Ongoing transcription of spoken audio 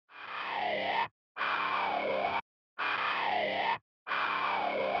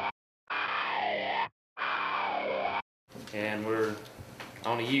and we're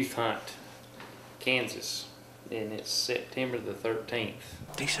on a youth hunt, Kansas, and it's September the 13th.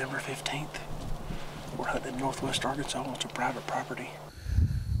 December 15th. We're hunting in northwest Arkansas on some private property.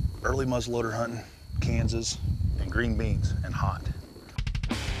 Early muzzleloader hunting, Kansas, and green beans, and hot.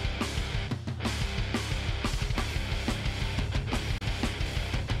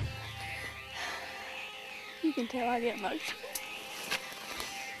 You can tell I get emotional.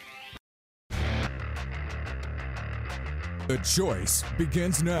 The choice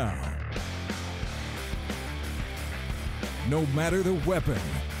begins now. No matter the weapon,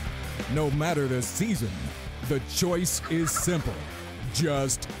 no matter the season, the choice is simple.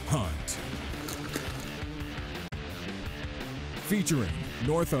 Just hunt. Featuring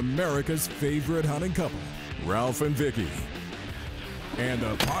North America's favorite hunting couple, Ralph and Vicky, and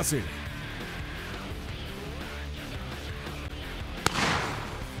the Posse.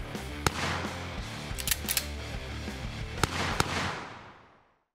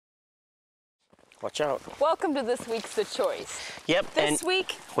 Watch out. Welcome to this week's The Choice. Yep. This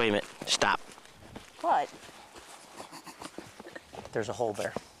week... Wait a minute. Stop. What? There's a hole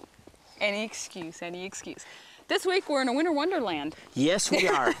there. Any excuse, any excuse. This week we're in a winter wonderland. Yes, we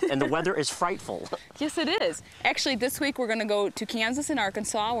are. And the weather is frightful. Yes, it is. Actually, this week we're going to go to Kansas and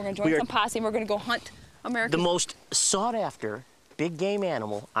Arkansas. We're going to join some posse and we're going to go hunt American... The most sought-after big game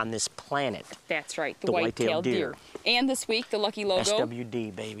animal on this planet. That's right, the white-tailed deer. And this week, the lucky logo...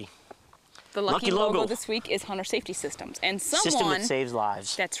 SWD, baby. The lucky logo this week is Hunter Safety Systems. And someone... System that saves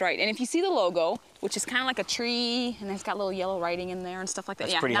lives. That's right. And if you see the logo, which is kind of like a tree, and it's got little yellow writing in there and stuff like that.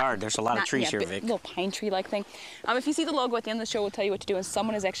 That's pretty hard. There's a lot of trees here, Vic. Little pine tree-like thing. If you see the logo at the end of the show, we'll tell you what to do, and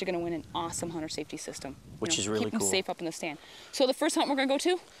someone is actually going to win an awesome Hunter Safety System. Which is really cool. Keep them safe up in the stand. So the first hunt we're going to go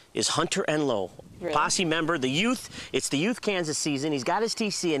to? Is Hunter and Low. Really? Posse member, the youth. It's the youth Kansas season. He's got his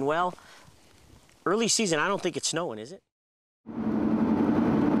TC, and well, early season, I don't think it's snowing, is it?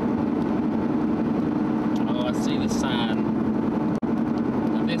 Oh, I see the sign.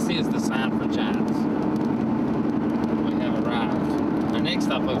 Now, this is the sign for Giants. We have arrived. Our next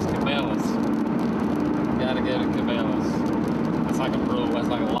stop is Cabela's. Gotta go to Cabela's. That's like a rule, that's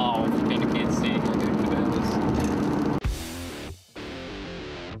like a law. If you come to Kansas City, you gotta go to Cabela's.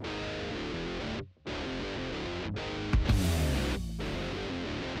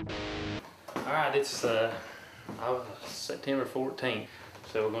 All right, it's September 14th.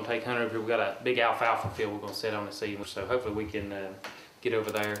 So we're going to take Hunter over here. We've got a big alfalfa field we're going to set on this evening. So hopefully we can get over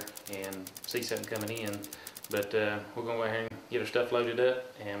there and see something coming in. But we're going to go ahead and get our stuff loaded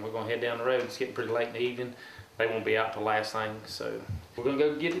up, and we're going to head down the road. It's getting pretty late in the evening. They won't be out till last thing. So we're going to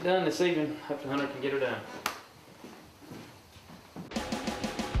go get it done this evening. Hopefully Hunter can get her done.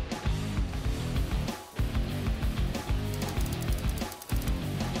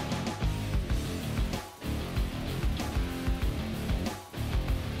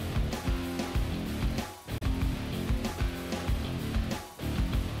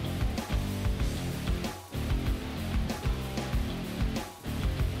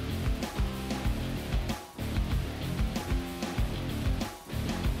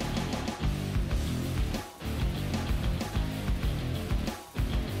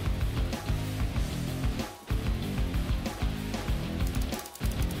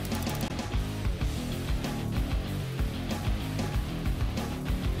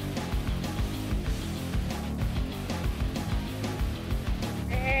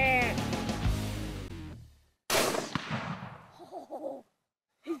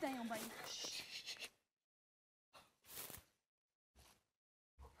 He's down, baby.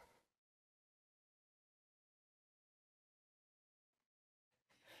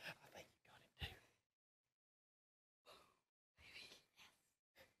 I think you got him too.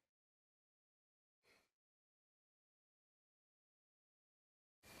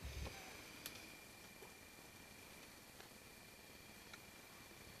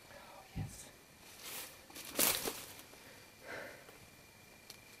 Oh, yes.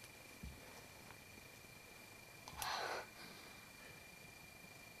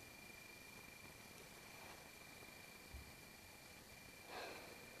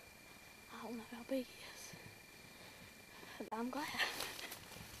 I don't know how big he is, but I'm glad.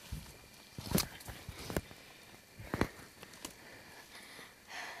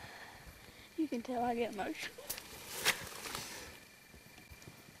 You can tell I get emotional.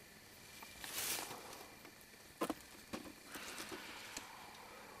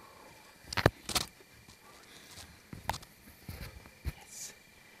 Yes.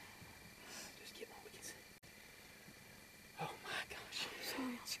 Just get what we can see. Oh my gosh.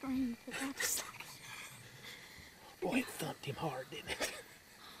 Sorry, I screamed, but I was like... Boy, it thumped him hard, didn't it?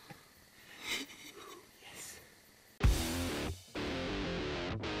 Yes.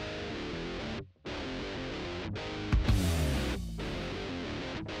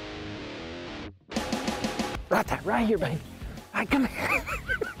 Right there, right here, baby. All right, come here.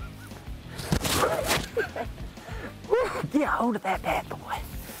 Get a hold of that bad boy.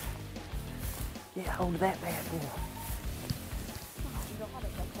 Get a hold of that bad boy.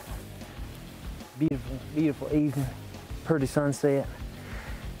 Beautiful, beautiful evening. Pretty sunset.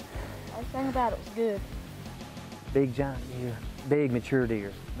 Everything about it was good. Big giant deer. Big mature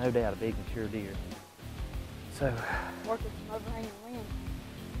deer. No doubt a big mature deer. So. Worked with some overhanging limbs.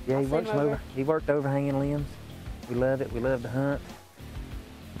 Yeah, he worked overhanging limbs. We love it. We love to hunt.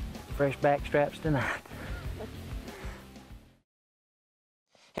 Fresh back straps tonight.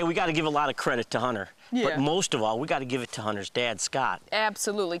 Hey, we got to give a lot of credit to Hunter. Yeah. But most of all, we got to give it to Hunter's dad, Scott.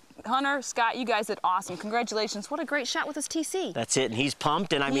 Absolutely. Hunter, Scott, you guys did awesome. Congratulations. What a great shot with his TC. That's it, and he's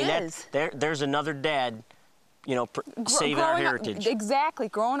pumped. And I mean, there's another dad, you know, saving our heritage. Exactly,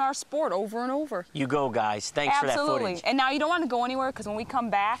 growing our sport over and over. You go, guys. Thanks for that footage. Absolutely. And now you don't want to go anywhere because when we come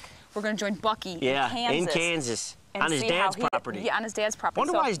back, we're going to join Bucky in Kansas. On his dad's property. Yeah, on his dad's property.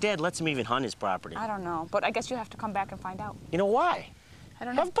 Wonder why his dad lets him even hunt his property. I don't know, but I guess you have to come back and find out. You know why? I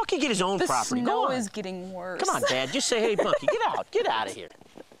don't know. Have Bucky get his own property. The snow is getting worse. Come on, Dad. Just say, hey, Bucky, get out of here.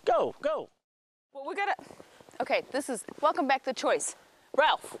 Go. Well, we gotta. Okay, welcome back to Choice,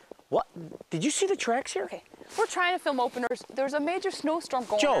 Ralph. What? Did you see the tracks here? Okay, we're trying to film openers. There's a major snowstorm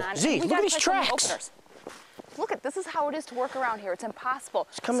going on. Zeke, look at these tracks. Look this is how it is to work around here. It's impossible.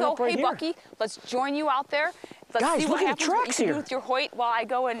 It's coming up right hey, here. Bucky, let's join you out there. Let's Guys, see look what at the happens tracks you can here. do with your Hoyt while I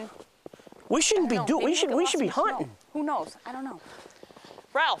go and. We shouldn't be doing. We should be hunting. Who knows? I don't know.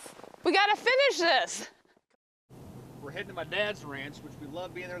 Ralph, we gotta finish this. We're heading to my dad's ranch, which we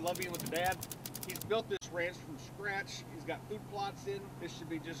love being there, love being with the dad. He's built this ranch from scratch. He's got food plots in. This should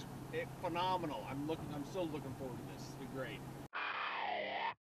be just phenomenal. I'm so looking forward to this. It'll be great.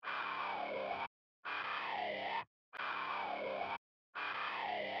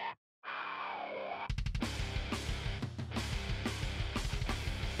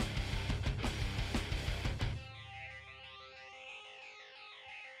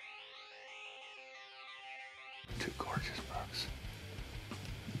 Two gorgeous bucks.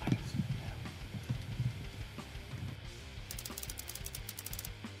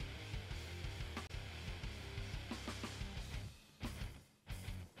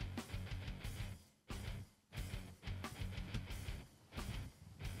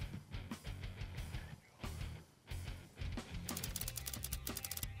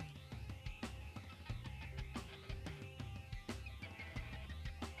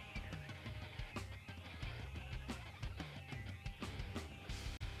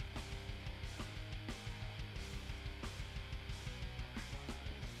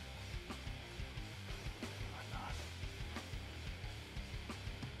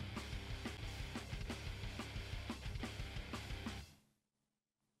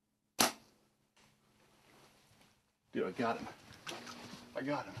 Dude, I got him.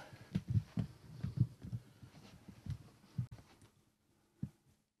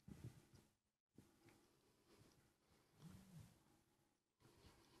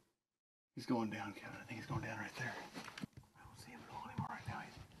 He's going down, Kevin. I think he's going down right there. I don't see him at all anymore right now.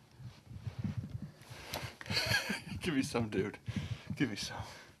 Give me some, dude. Give me some.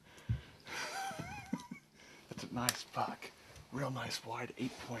 That's a nice buck. Real nice wide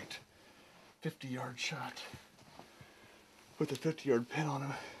 8-point, 50-yard shot. With a 50-yard pin on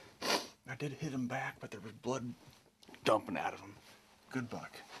him. I did hit him back, but there was blood dumping out of him. Good buck.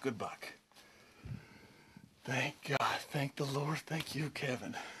 Good buck. Thank God. Thank the Lord. Thank you,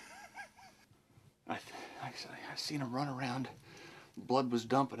 Kevin. I seen him run around. Blood was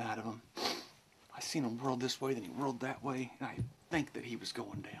dumping out of him. I seen him whirl this way, then he whirled that way, and I think that he was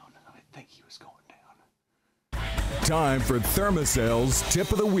going down. Time for Thermacel's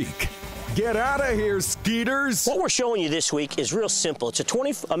Tip of the Week. Get out of here, skeeters! What we're showing you this week is real simple. It's a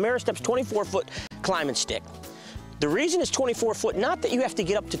Ameristep's 24-foot climbing stick. The reason it's 24 foot, not that you have to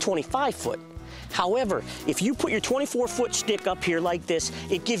get up to 25 foot. However, if you put your 24-foot stick up here like this,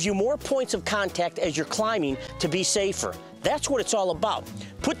 it gives you more points of contact as you're climbing to be safer. That's what it's all about.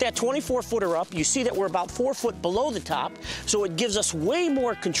 Put that 24-footer up. You see that we're about 4 foot below the top, so it gives us way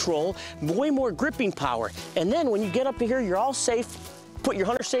more control, way more gripping power. And then when you get up here, you're all safe. Put your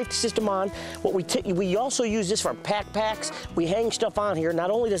hunter safety system on. We also use this for backpacks. We hang stuff on here. Not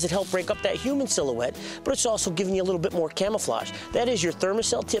only does it help break up that human silhouette, but it's also giving you a little bit more camouflage. That is your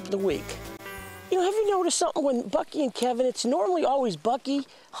Thermacell Tip of the Week. You know, have you noticed something when Bucky and Kevin, it's normally always Bucky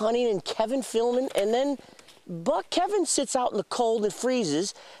hunting and Kevin filming, and then Kevin sits out in the cold and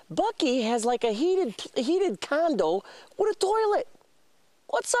freezes. Bucky has like a heated condo with a toilet.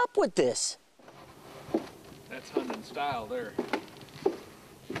 What's up with this? That's hunting style there.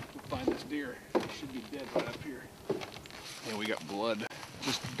 We'll find this deer. It should be dead right up here.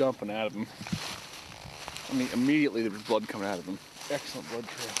 dumping out of him. I mean, immediately there was blood coming out of him. Excellent blood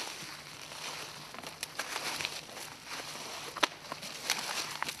trail.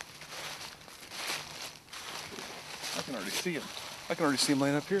 I can already see him. I can already see him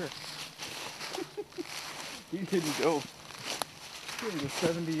laying up here. He didn't go. He didn't go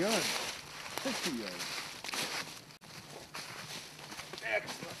 70 yards. 60 yards.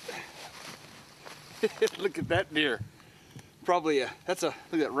 Excellent. Look at that deer. Probably look at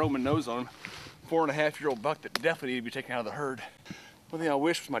that Roman nose on him. 4.5-year-old buck that definitely needed to be taken out of the herd. One thing I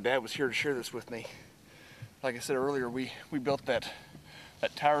wish was my dad was here to share this with me. Like I said earlier, we built that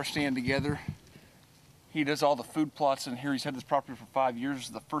tower stand together. He does all the food plots in here. He's had this property for 5 years. This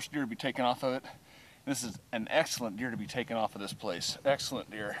is the first deer to be taken off of it. This is an excellent deer to be taken off of this place.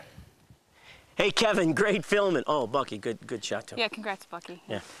 Excellent deer. Hey, Kevin, great filming. Oh, Bucky, good shot too. Yeah, congrats, Bucky.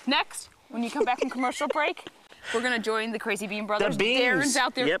 Yeah. Next, when you come back from commercial break, we're gonna join the Crazy Bean Brothers. The Beans. Darren's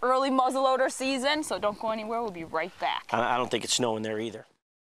out there, Yep. early muzzleloader season, so don't go anywhere. We'll be right back. I don't think it's snowing there either.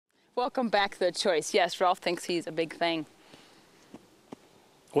 Welcome back to The Choice. Yes, Ralph thinks he's a big thing.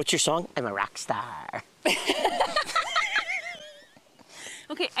 What's your song? I'm a rock star.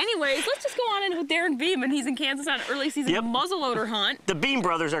 Okay, anyways, let's just go on in with Darren Beam, he's in Kansas on an early season muzzleloader hunt. The Beam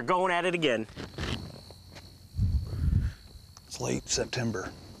Brothers are going at it again. It's late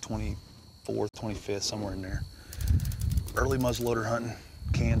September, 24th, 25th, somewhere in there. Early muzzleloader hunting,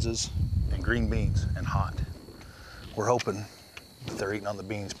 Kansas, and green beans, and hot. We're hoping that they're eating on the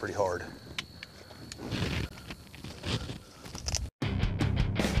beans pretty hard.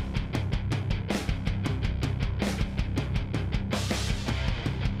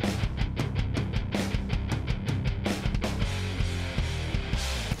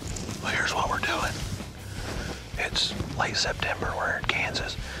 Well, here's what we're doing. It's late September, we're in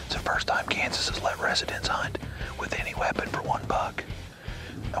Kansas. It's the first time Kansas has let residents hunt with any weapon for one buck.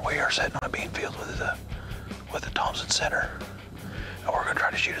 And we are sitting on a bean field with the Thompson Center. And we're gonna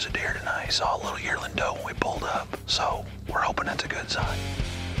try to shoot us a deer tonight. Saw a little yearling doe when we pulled up, so we're hoping it's a good sign.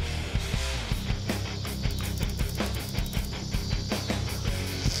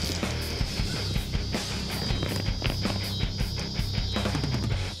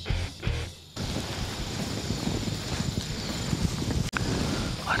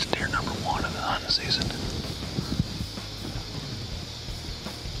 That's deer number 1 of the hunting season.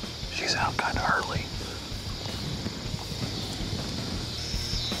 She's out kind of early.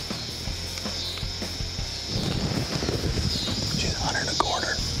 She's 125.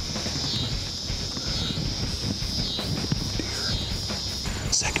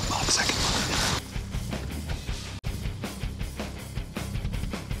 Deer. Second buck.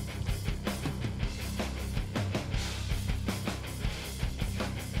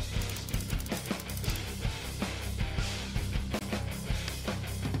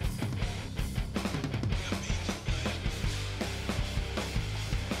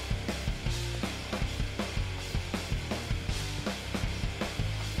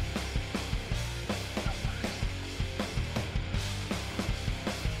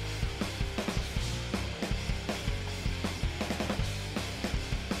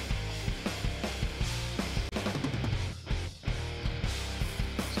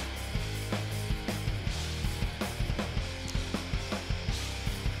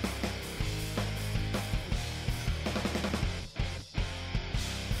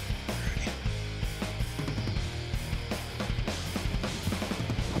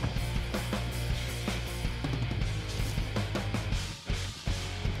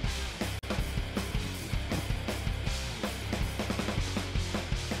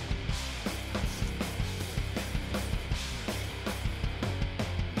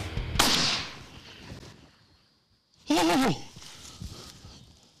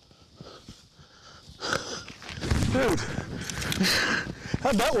 Dude,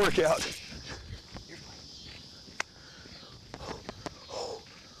 how'd that work out?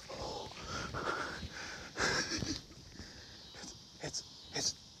 It's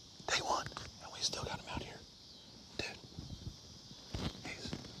day 1, and we still got him out here. Dude,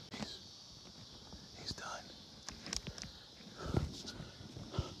 he's done.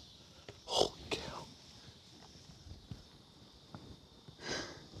 Holy cow.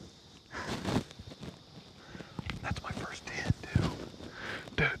 That's my first 10, dude.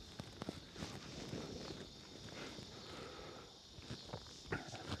 Dude,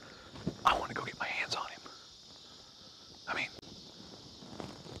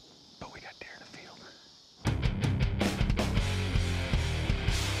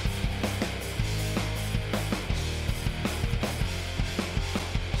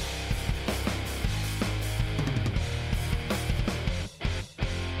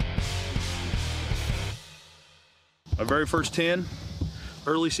 very first 10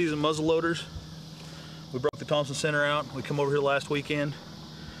 early season muzzle loaders. We broke the Thompson Center out. We come over here last weekend.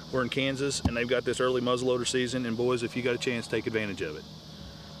 We're in Kansas, and they've got this early muzzleloader season, and boys, if you got a chance, take advantage of it.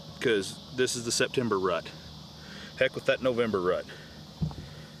 Because this is the September rut. Heck with that November rut.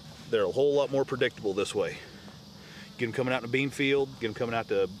 They're a whole lot more predictable this way. Get them coming out in a bean field, get them coming out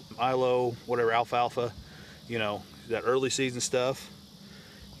to ILO, whatever, alfalfa, you know, that early season stuff.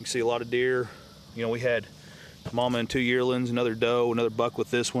 You can see a lot of deer. You know, we had mama and 2 yearlings, another doe, another buck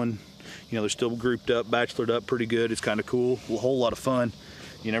with this one. You know, they're still grouped up, bachelored up pretty good. It's kind of cool, a whole lot of fun.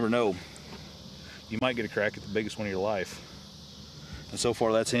 You never know. You might get a crack at the biggest one of your life. And so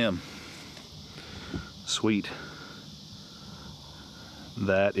far, that's him. Sweet.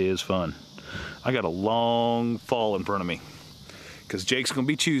 That is fun. I got a long fall in front of me because Jake's gonna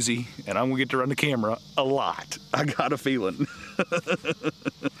be choosy and I'm gonna get to run the camera a lot. I got a feeling.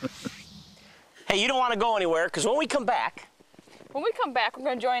 Hey, you don't want to go anywhere because when we come back, we're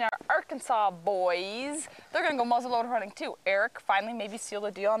going to join our Arkansas boys. They're going to go muzzleloader hunting too. Eric finally maybe sealed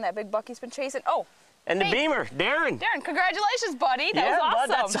a deal on that big buck he's been chasing. Oh, and hey, the beamer, Darren. Darren, congratulations, buddy. That was awesome.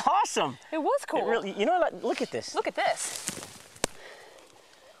 Bud, that's awesome. It was cool. It really, you know, look at this. Look at this.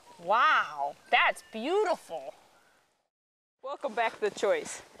 Wow, that's beautiful. Welcome back to the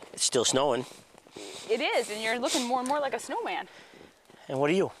choice. It's still snowing. It is, and you're looking more and more like a snowman. And what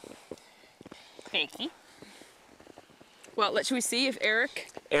are you? Fakey. Well, should we see if Eric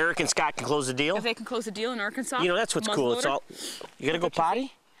and Scott can close the deal? If they can close the deal in Arkansas? You know, that's what's cool. It's all. You gotta go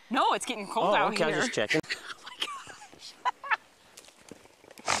potty? No, it's getting cold out here. Okay, I was just checking. Oh my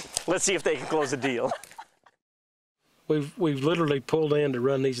gosh. Let's see if they can close the deal. We've literally pulled in to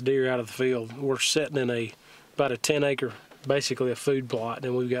run these deer out of the field. We're sitting in about a 10-acre, basically a food plot,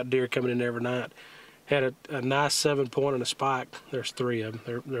 and we've got deer coming in every night. Had a nice 7-point and a spike. There's 3 of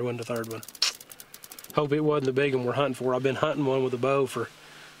them. They're in the third one. Hope it wasn't the big one we're hunting for. I've been hunting one with a bow for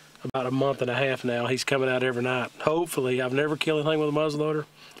about a month and a half now. He's coming out every night. Hopefully, I've never killed anything with a muzzleloader.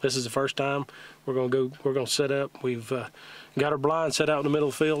 This is the first time. We're gonna set up. We've got our blind set out in the middle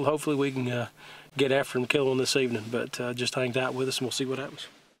of the field. Hopefully we can get after him, kill him this evening. But just hang tight with us and we'll see what happens.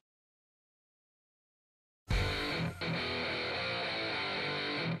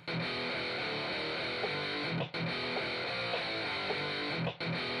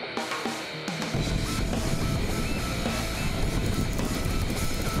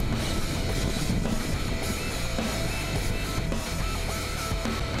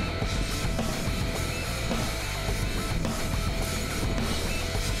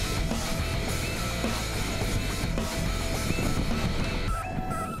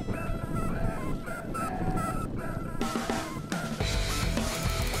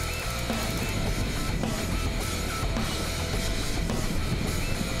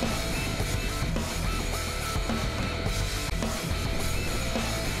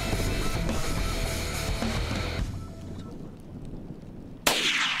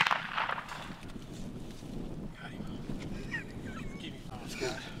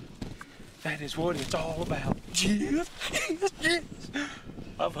 That is what it's all about. Yes, yes, yes.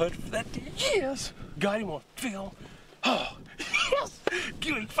 I've hunted for that deer. Yes. Got him on film. Oh, yes.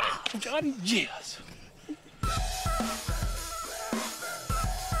 Give him 5. Got him. Yes.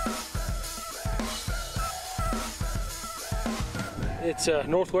 It's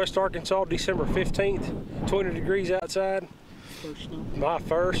Northwest Arkansas, December 15th, 20 degrees outside. First snow. My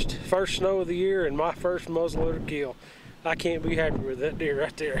first snow of the year and my first muzzleloader kill. I can't be happy with that deer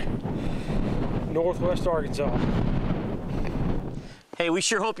right there. Northwest Arkansas. Hey, we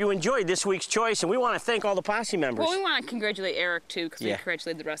sure hope you enjoyed this week's choice, and we want to thank all the Posse members. Well, we want to congratulate Eric, too, because we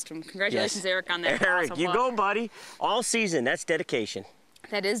congratulated the rest of them. Congratulations, Eric, on that. Eric, awesome you buck. go, buddy. All season, that's dedication.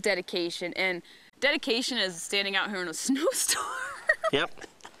 That is dedication, and dedication is standing out here in a snowstorm. Yep.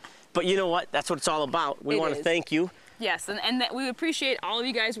 But you know what? That's what it's all about. We want to thank you. Yes, and that we appreciate all of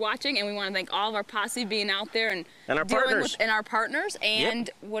you guys watching, and we want to thank all of our posse being out there and our partners. And our partners,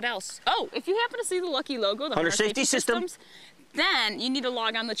 and what else? Oh, if you happen to see the lucky logo, the Hunter Safety Systems, then you need to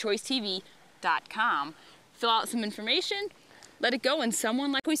log on to choicetv.com, fill out some information, let it go, and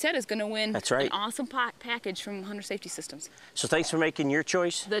someone, like we said, is going to win an awesome package from Hunter Safety Systems. So thanks for making your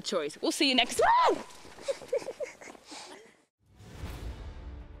choice. The choice. We'll see you next time.